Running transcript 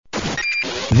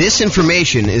This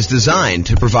information is designed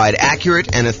to provide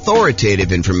accurate and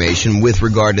authoritative information with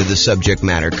regard to the subject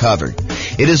matter covered.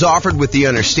 It is offered with the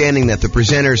understanding that the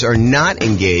presenters are not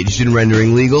engaged in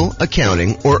rendering legal,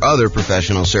 accounting, or other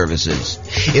professional services.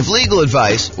 If legal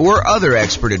advice or other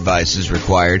expert advice is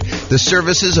required, the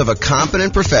services of a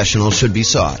competent professional should be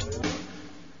sought.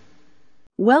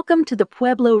 Welcome to the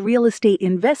Pueblo Real Estate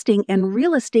Investing and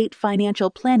Real Estate Financial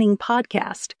Planning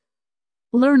podcast.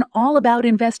 Learn all about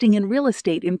investing in real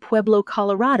estate in Pueblo,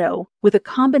 Colorado, with a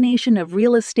combination of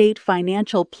real estate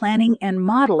financial planning and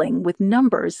modeling with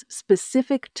numbers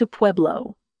specific to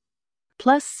Pueblo.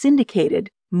 Plus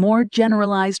syndicated, more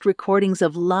generalized recordings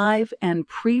of live and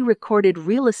pre-recorded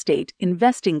real estate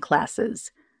investing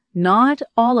classes, not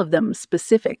all of them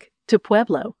specific to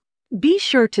Pueblo. Be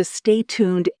sure to stay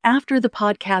tuned after the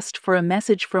podcast for a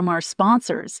message from our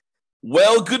sponsors.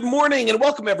 Well, good morning and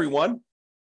welcome, everyone.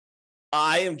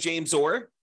 I am James Orr,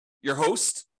 your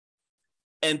host,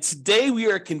 and today we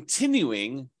are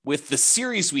continuing with the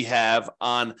series we have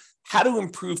on how to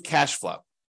improve cash flow.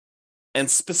 And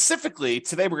specifically,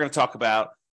 today we're going to talk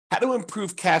about how to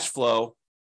improve cash flow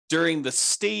during the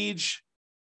stage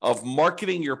of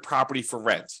marketing your property for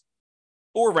rent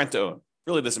or rent to own.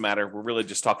 Really doesn't matter. We're really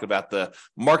just talking about the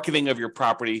marketing of your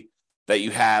property that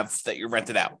you have that you're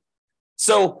rented out.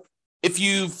 So if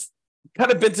you've kind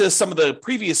of been to some of the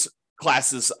previous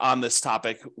classes on this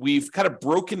topic, we've kind of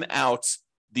broken out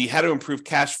the how to improve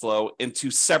cash flow into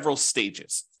several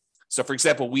stages. So for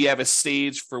example, we have a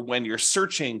stage for when you're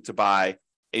searching to buy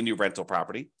a new rental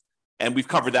property. And we've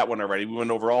covered that one already. We went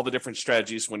over all the different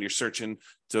strategies when you're searching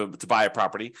to buy a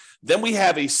property. Then we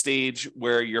have a stage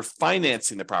where you're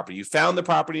financing the property. You found the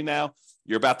property now,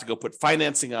 you're about to go put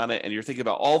financing on it, and you're thinking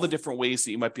about all the different ways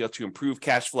that you might be able to improve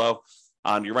cash flow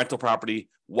on your rental property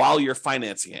while you're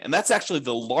financing it. And that's actually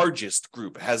the largest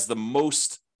group. It has the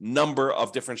most number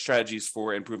of different strategies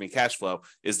for improving cash flow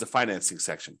is the financing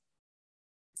section.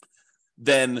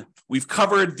 Then we've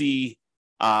covered the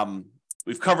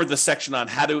section on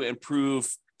how to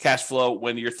improve cash flow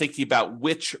when you're thinking about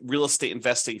which real estate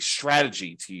investing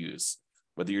strategy to use,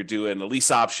 whether you're doing a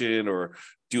lease option or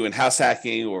doing house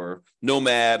hacking or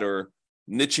nomad or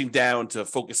niching down to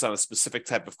focus on a specific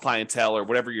type of clientele or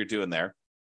whatever you're doing there.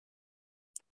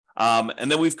 And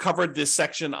then we've covered this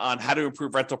section on how to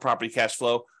improve rental property cash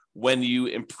flow when you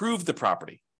improve the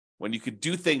property, when you could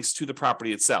do things to the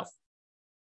property itself.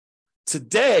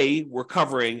 Today, we're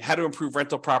covering how to improve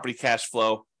rental property cash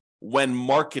flow when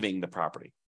marketing the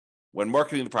property.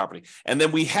 And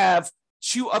then we have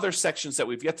two other sections that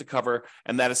we've yet to cover,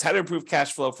 and that is how to improve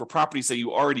cash flow for properties that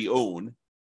you already own,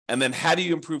 and then how do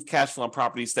you improve cash flow on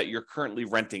properties that you're currently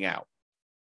renting out.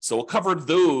 So we'll cover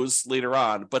those later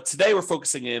on, but today we're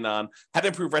focusing in on how to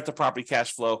improve rental property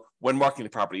cash flow when marketing the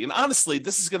property. And honestly,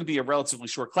 this is going to be a relatively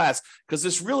short class because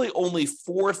there's really only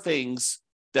 4 things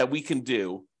that we can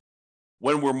do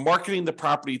when we're marketing the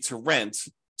property to rent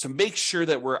to make sure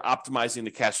that we're optimizing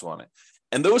the cash flow on it.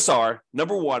 And those are,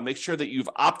 number 1, make sure that you've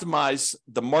optimized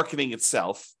the marketing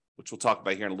itself, which we'll talk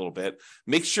about here in a little bit.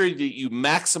 Make sure that you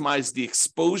maximize the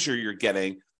exposure you're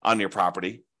getting on your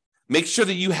property. Make sure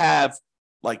that you have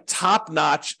like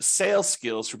top-notch sales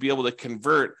skills to be able to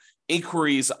convert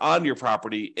inquiries on your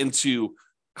property into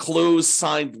closed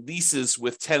signed leases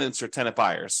with tenants or tenant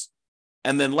buyers.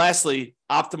 And then lastly,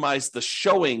 optimize the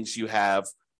showings you have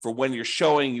for when you're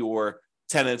showing your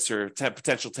tenants or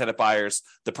potential tenant buyers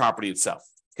the property itself.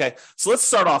 Okay, so let's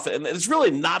start off, and it's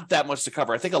really not that much to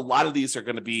cover. I think a lot of these are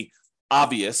going to be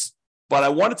obvious, but I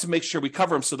wanted to make sure we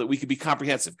cover them so that we could be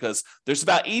comprehensive because there's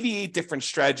about 88 different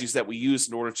strategies that we use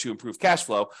in order to improve cash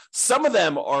flow. Some of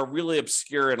them are really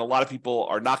obscure and a lot of people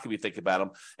are not going to be thinking about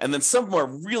them. And then some of them are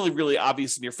really, really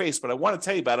obvious in your face, but I want to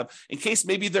tell you about them in case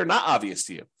maybe they're not obvious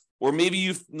to you, or maybe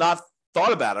you've not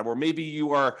thought about them, or maybe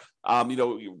you are,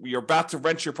 you're about to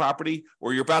rent your property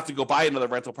or you're about to go buy another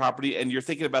rental property and you're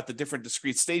thinking about the different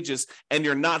discrete stages and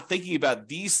you're not thinking about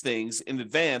these things in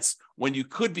advance when you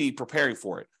could be preparing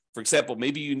for it. For example,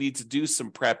 maybe you need to do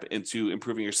some prep into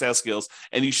improving your sales skills,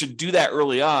 and you should do that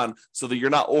early on so that you're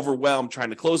not overwhelmed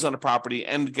trying to close on a property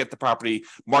and get the property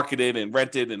marketed and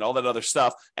rented and all that other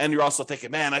stuff. And you're also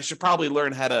thinking, man, I should probably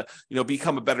learn how to,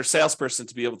 become a better salesperson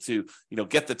to be able to,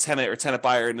 get the tenant or tenant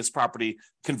buyer in this property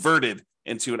converted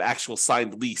into an actual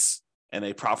signed lease and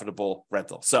a profitable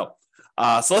rental. So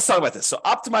let's talk about this. So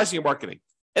optimizing your marketing.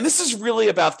 And this is really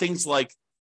about things like,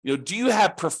 do you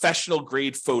have professional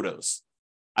grade photos?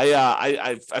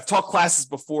 I've taught classes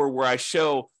before where I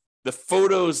show the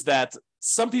photos that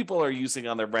some people are using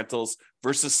on their rentals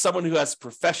versus someone who has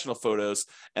professional photos.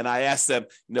 And I ask them,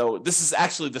 this is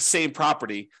actually the same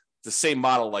property, the same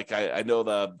model. Like I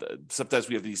know sometimes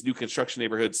we have these new construction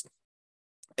neighborhoods,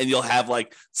 and you'll have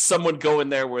like someone go in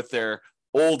there with their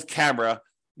old camera,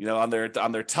 on their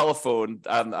telephone,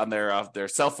 on their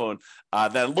cell phone,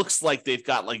 that looks like they've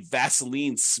got like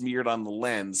Vaseline smeared on the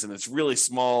lens, and it's really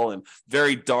small and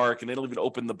very dark, and they don't even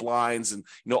open the blinds, and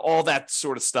all that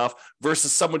sort of stuff,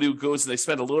 versus someone who goes and they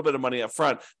spend a little bit of money up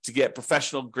front to get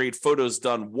professional grade photos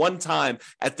done one time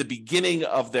at the beginning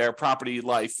of their property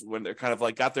life, when they're kind of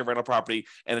like got their rental property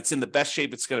and it's in the best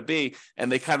shape it's going to be,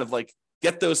 and they kind of like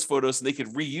get those photos and they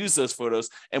could reuse those photos,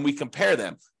 and we compare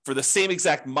them for the same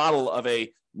exact model of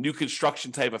a new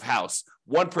construction type of house.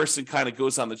 One person kind of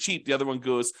goes on the cheap, the other one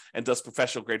goes and does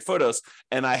professional grade photos.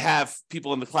 And I have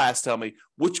people in the class tell me,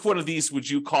 which one of these would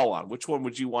you call on? Which one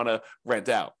would you want to rent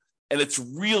out? And it's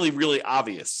really, really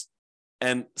obvious.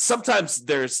 And sometimes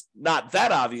there's not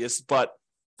that obvious, but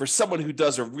for someone who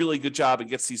does a really good job and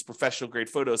gets these professional grade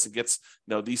photos and gets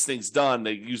these things done,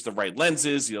 they use the right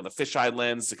lenses, the fisheye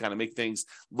lens to kind of make things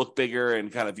look bigger,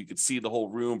 and kind of you could see the whole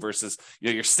room, versus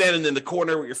you're standing in the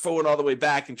corner with your phone all the way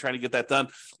back and trying to get that done.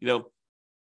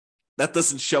 That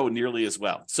doesn't show nearly as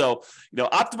well. So,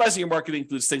 optimizing your marketing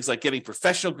includes things like getting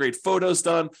professional grade photos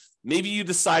done. Maybe you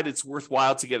decide it's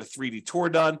worthwhile to get a 3D tour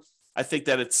done. I think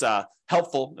that it's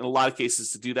helpful in a lot of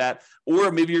cases to do that. Or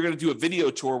maybe you're going to do a video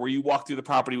tour where you walk through the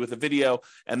property with a video.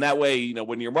 And that way,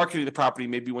 when you're marketing the property,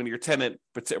 maybe when your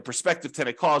prospective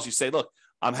tenant calls, you say, look,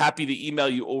 I'm happy to email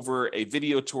you over a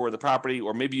video tour of the property,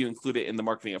 or maybe you include it in the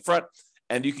marketing up front,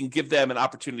 and you can give them an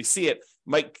opportunity to see it.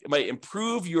 Might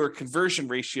improve your conversion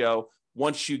ratio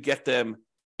once you get them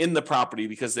in the property,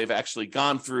 because they've actually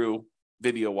gone through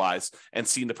video-wise and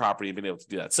seen the property and been able to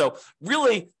do that. So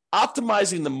really,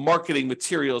 optimizing the marketing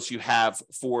materials you have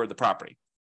for the property,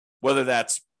 whether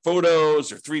that's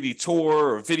photos or 3D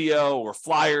tour or video or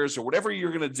flyers or whatever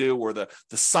you're going to do, or the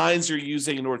signs you're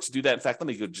using in order to do that. In fact, let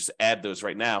me go just add those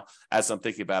right now as I'm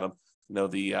thinking about them.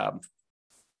 The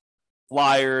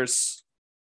flyers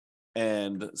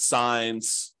and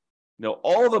signs,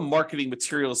 all the marketing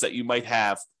materials that you might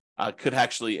have could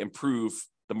actually improve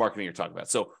the marketing you're talking about.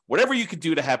 So whatever you could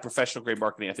do to have professional grade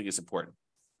marketing, I think is important.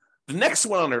 The next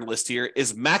one on our list here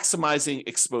is maximizing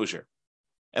exposure.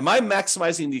 Am I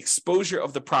maximizing the exposure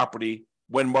of the property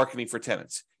when marketing for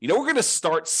tenants? We're going to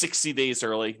start 60 days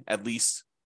early, at least,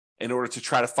 in order to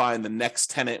try to find the next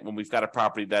tenant when we've got a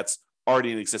property that's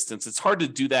already in existence. It's hard to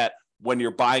do that when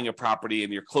you're buying a property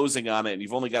and you're closing on it, and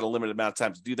you've only got a limited amount of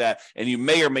time to do that, and you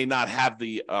may or may not have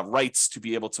the rights to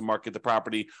be able to market the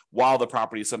property while the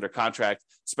property is under contract,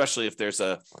 especially if there's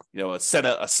a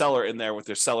seller in there with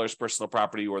their seller's personal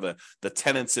property, or the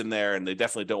tenants in there, and they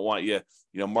definitely don't want you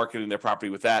marketing their property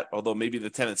with that, although maybe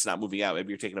the tenant's not moving out, maybe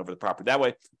you're taking over the property that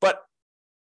way. But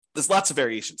there's lots of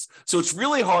variations. So it's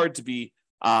really hard to be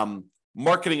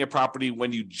marketing a property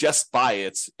when you just buy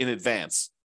it in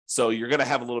advance. So you're going to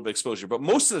have a little bit of exposure. But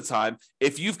most of the time,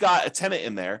 if you've got a tenant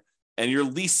in there and your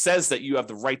lease says that you have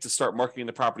the right to start marketing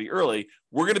the property early,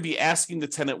 we're going to be asking the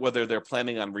tenant whether they're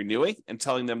planning on renewing, and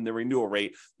telling them the renewal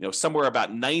rate, somewhere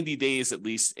about 90 days at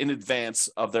least in advance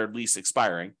of their lease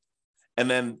expiring. And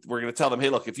then we're going to tell them, hey,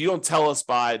 look, if you don't tell us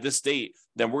by this date,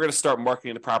 then we're going to start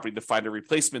marketing the property to find a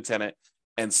replacement tenant.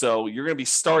 And so you're going to be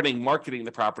starting marketing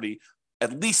the property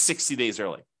at least 60 days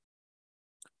early.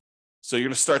 So you're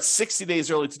going to start 60 days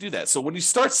early to do that. So when you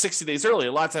start 60 days early,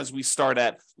 a lot of times we start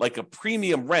at like a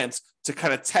premium rent to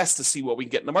kind of test to see what we can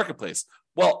get in the marketplace.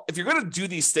 Well, if you're going to do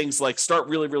these things like start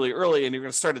really, really early, and you're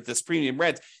going to start at this premium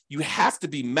rent, you have to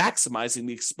be maximizing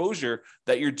the exposure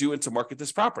that you're doing to market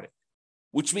this property,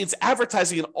 which means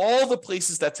advertising in all the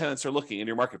places that tenants are looking in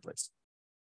your marketplace.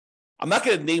 I'm not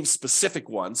going to name specific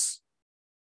ones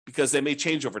because they may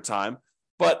change over time.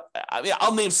 But I mean,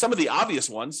 I'll name some of the obvious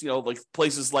ones, like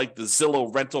places like the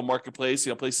Zillow rental marketplace,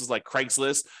 places like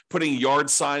Craigslist, putting yard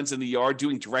signs in the yard,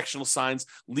 doing directional signs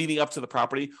leading up to the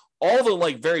property, all the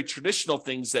like very traditional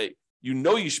things that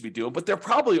you should be doing. But there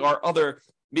probably are other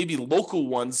maybe local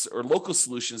ones or local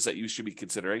solutions that you should be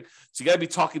considering. So you got to be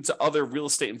talking to other real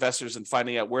estate investors and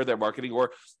finding out where they're marketing,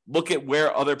 or look at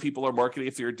where other people are marketing.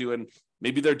 If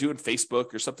maybe they're doing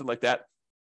Facebook or something like that.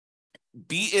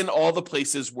 Be in all the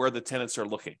places where the tenants are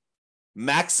looking.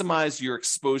 Maximize your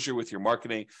exposure with your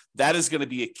marketing. That is going to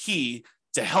be a key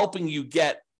to helping you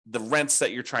get the rents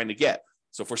that you're trying to get.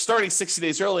 So if we're starting 60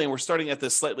 days early and we're starting at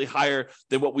this slightly higher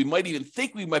than what we might even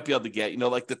think we might be able to get,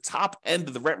 like the top end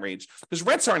of the rent range, because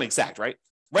rents aren't exact, right?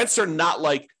 Rents are not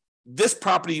like this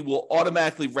property will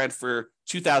automatically rent for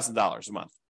 $2,000 a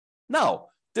month. No,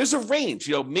 there's a range.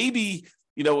 Maybe,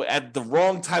 at the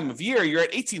wrong time of year, you're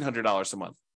at $1,800 a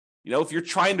month. If you're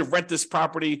trying to rent this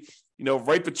property,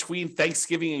 right between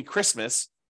Thanksgiving and Christmas,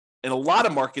 in a lot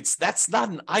of markets, that's not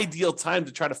an ideal time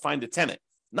to try to find a tenant.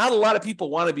 Not a lot of people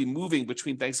want to be moving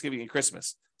between Thanksgiving and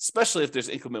Christmas, especially if there's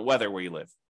inclement weather where you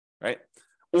live, right?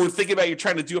 Or thinking about you're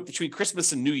trying to do it between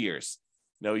Christmas and New Year's.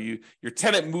 Your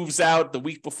tenant moves out the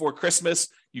week before Christmas,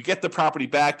 you get the property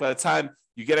back. By the time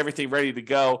you get everything ready to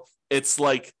go, it's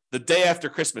like the day after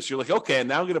Christmas. You're like, okay,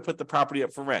 now I'm going to put the property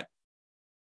up for rent.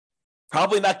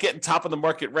 Probably not getting top of the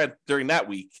market rent during that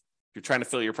week. You're trying to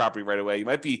fill your property right away. You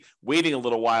might be waiting a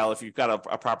little while if you've got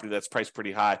a property that's priced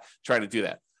pretty high, trying to do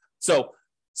that. So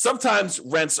sometimes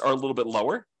rents are a little bit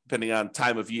lower, depending on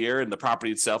time of year and the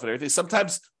property itself and everything.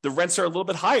 Sometimes the rents are a little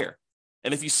bit higher.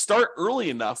 And if you start early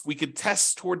enough, we could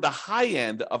test toward the high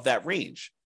end of that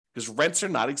range, because rents are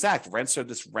not exact. Rents are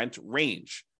this rent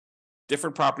range.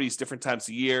 Different properties, different times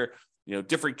of year,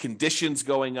 different conditions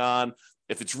going on.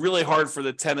 If it's really hard for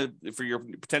the tenant, for your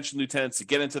potential new tenants to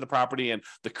get into the property, and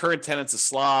the current tenant's a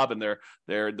slob and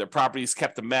their property's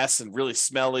kept a mess and really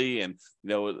smelly, and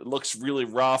it looks really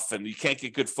rough, and you can't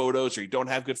get good photos, or you don't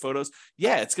have good photos,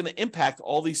 it's going to impact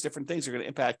all these different things. Are going to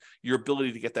impact your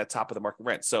ability to get that top of the market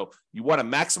rent. So you want to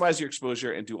maximize your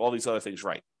exposure and do all these other things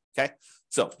right. Okay,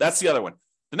 so that's the other one.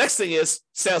 The next thing is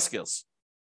sales skills.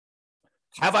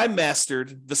 Have I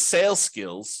mastered the sales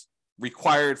skills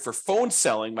required for phone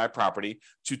selling my property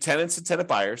to tenants and tenant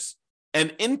buyers,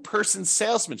 and in-person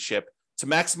salesmanship to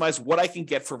maximize what I can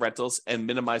get for rentals and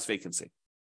minimize vacancy?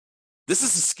 This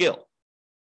is a skill.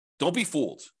 Don't be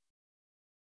fooled.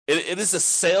 It is a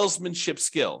salesmanship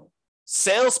skill.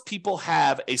 Salespeople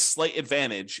have a slight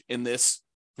advantage in this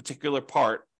particular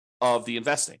part of the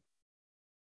investing,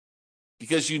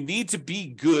 because you need to be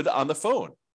good on the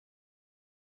phone.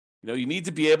 You need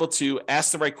to be able to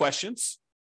ask the right questions,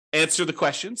 answer the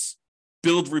questions,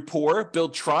 build rapport,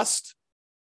 build trust,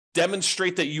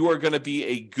 demonstrate that you are going to be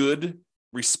a good,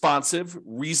 responsive,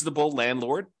 reasonable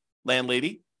landlord,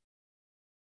 landlady.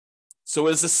 So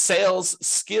it is a sales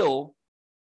skill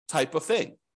type of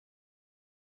thing.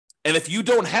 And if you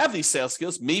don't have these sales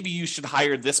skills, maybe you should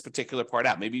hire this particular part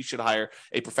out. Maybe you should hire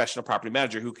a professional property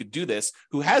manager who could do this,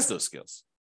 who has those skills.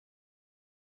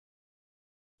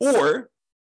 Or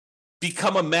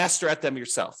become a master at them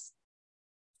yourself.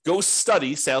 Go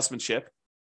study salesmanship.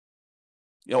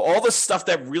 All the stuff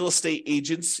that real estate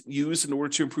agents use in order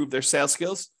to improve their sales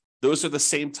skills, those are the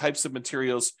same types of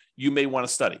materials you may want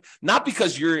to study. Not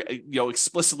because you're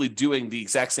explicitly doing the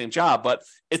exact same job, but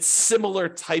it's similar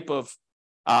type of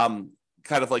kind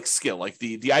of like skill, like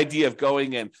the idea of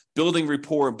going and building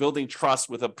rapport and building trust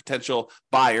with a potential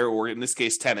buyer, or in this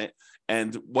case, tenant,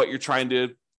 and what you're trying to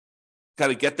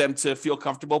kind of get them to feel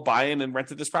comfortable buying and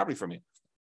renting this property from you,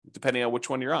 depending on which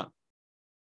one you're on.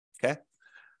 Okay.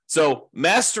 So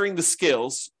mastering the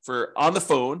skills for on the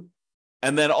phone,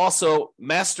 and then also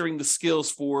mastering the skills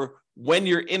for when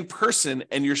you're in person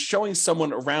and you're showing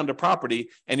someone around a property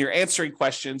and you're answering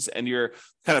questions and you're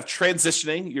kind of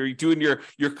transitioning, you're doing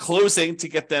your closing to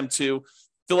get them to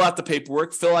fill out the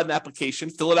paperwork, fill out an application,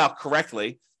 fill it out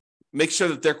correctly, make sure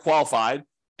that they're qualified,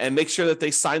 and make sure that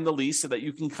they sign the lease so that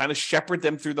you can kind of shepherd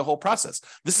them through the whole process.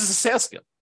 This is a sales skill.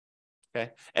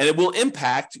 Okay. And it will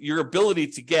impact your ability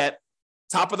to get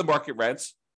top of the market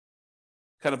rents,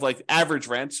 kind of like average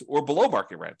rent or below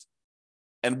market rent,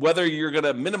 and whether you're going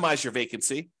to minimize your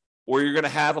vacancy or you're going to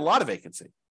have a lot of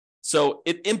vacancy. So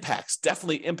it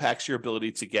definitely impacts your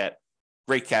ability to get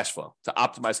great cash flow, to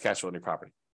optimize cash flow on your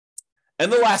property.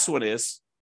 And the last one is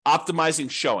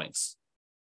optimizing showings.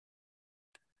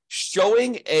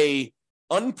 Showing a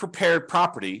unprepared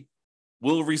property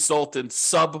will result in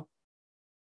subpar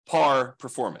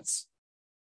performance.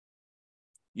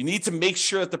 You need to make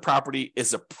sure that the property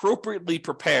is appropriately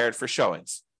prepared for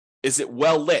showings. Is it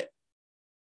well lit?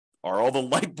 Are all the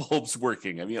light bulbs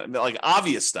working? I mean, like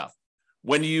obvious stuff.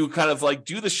 When you kind of like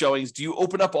do the showings, do you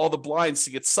open up all the blinds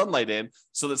to get sunlight in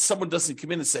so that someone doesn't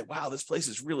come in and say, wow, this place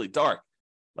is really dark.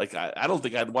 Like, I don't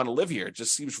think I'd want to live here. It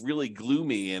just seems really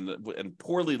gloomy and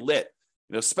poorly lit,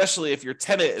 especially if your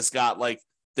tenant has got like,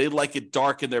 they like it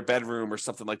dark in their bedroom or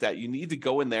something like that. You need to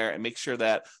go in there and make sure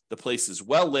that the place is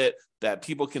well lit, that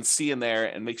people can see in there,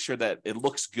 and make sure that it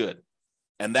looks good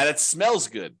and that it smells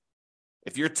good.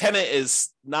 If your tenant is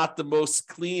not the most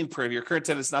clean, your current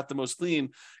tenant is not the most clean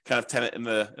kind of tenant in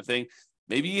the thing,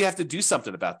 maybe you have to do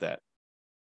something about that.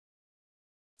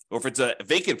 Or if it's a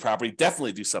vacant property,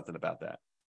 definitely do something about that.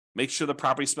 Make sure the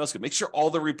property smells good. Make sure all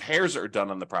the repairs are done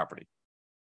on the property.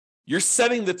 You're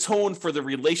setting the tone for the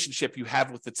relationship you have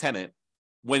with the tenant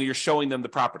when you're showing them the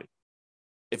property.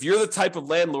 If you're the type of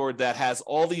landlord that has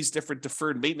all these different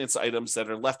deferred maintenance items that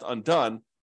are left undone,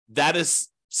 that is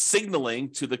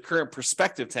signaling to the current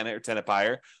prospective tenant or tenant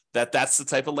buyer that that's the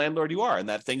type of landlord you are and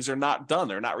that things are not done,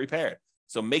 they're not repaired.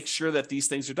 So make sure that these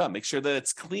things are done. Make sure that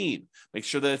it's clean. Make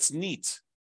sure that it's neat.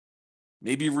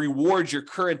 Maybe reward your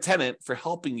current tenant for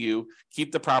helping you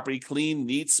keep the property clean,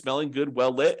 neat, smelling good,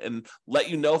 well lit, and let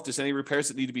you know if there's any repairs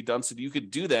that need to be done so that you could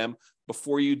do them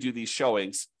before you do these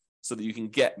showings so that you can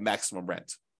get maximum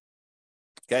rent.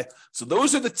 Okay, so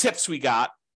those are the tips we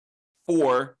got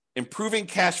for improving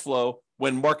cash flow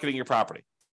when marketing your property.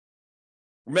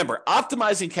 Remember,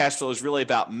 optimizing cash flow is really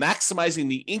about maximizing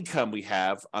the income we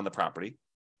have on the property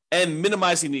and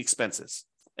minimizing the expenses.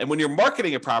 And when you're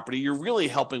marketing a property, you're really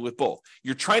helping with both.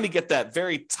 You're trying to get that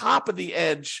very top of the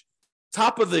edge,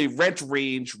 top of the rent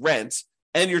range rent,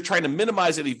 and you're trying to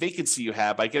minimize any vacancy you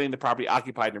have by getting the property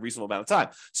occupied in a reasonable amount of time.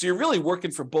 So you're really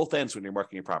working from both ends when you're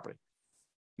marketing your property.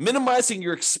 Minimizing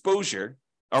your exposure,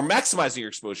 or maximizing your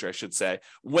exposure, I should say,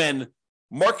 when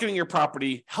marketing your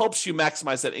property helps you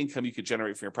maximize that income you could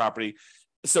generate from your property.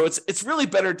 So it's really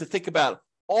better to think about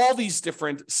all these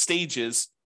different stages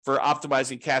for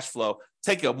optimizing cash flow.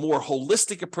 Take a more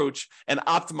holistic approach and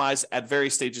optimize at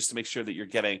various stages to make sure that you're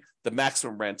getting the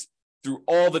maximum rent through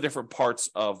all the different parts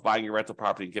of buying your rental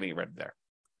property and getting it rented there.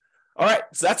 All right,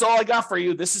 so that's all I got for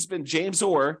you. This has been James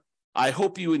Orr. I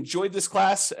hope you enjoyed this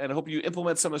class and I hope you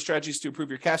implement some of the strategies to improve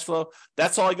your cash flow.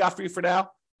 That's all I got for you for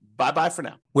now. Bye-bye for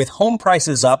now. With home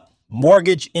prices up,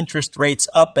 mortgage interest rates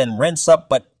up, and rents up,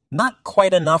 but not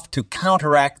quite enough to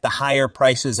counteract the higher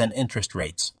prices and interest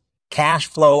rates, cash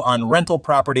flow on rental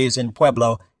properties in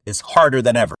Pueblo is harder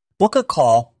than ever. Book a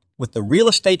call with the Real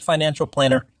Estate Financial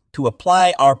Planner to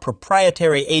apply our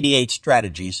proprietary 88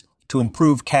 strategies to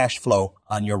improve cash flow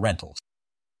on your rentals.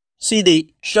 See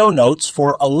the show notes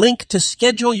for a link to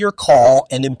schedule your call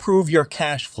and improve your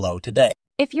cash flow today.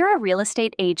 If you're a real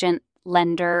estate agent,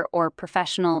 lender, or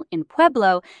professional in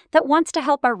Pueblo that wants to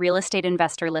help our real estate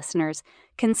investor listeners,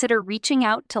 consider reaching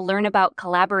out to learn about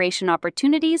collaboration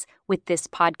opportunities with this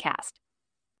podcast.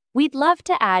 We'd love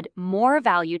to add more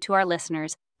value to our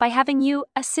listeners by having you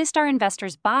assist our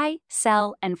investors buy,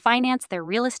 sell, and finance their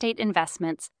real estate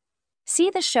investments. See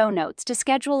the show notes to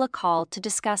schedule a call to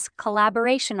discuss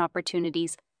collaboration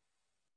opportunities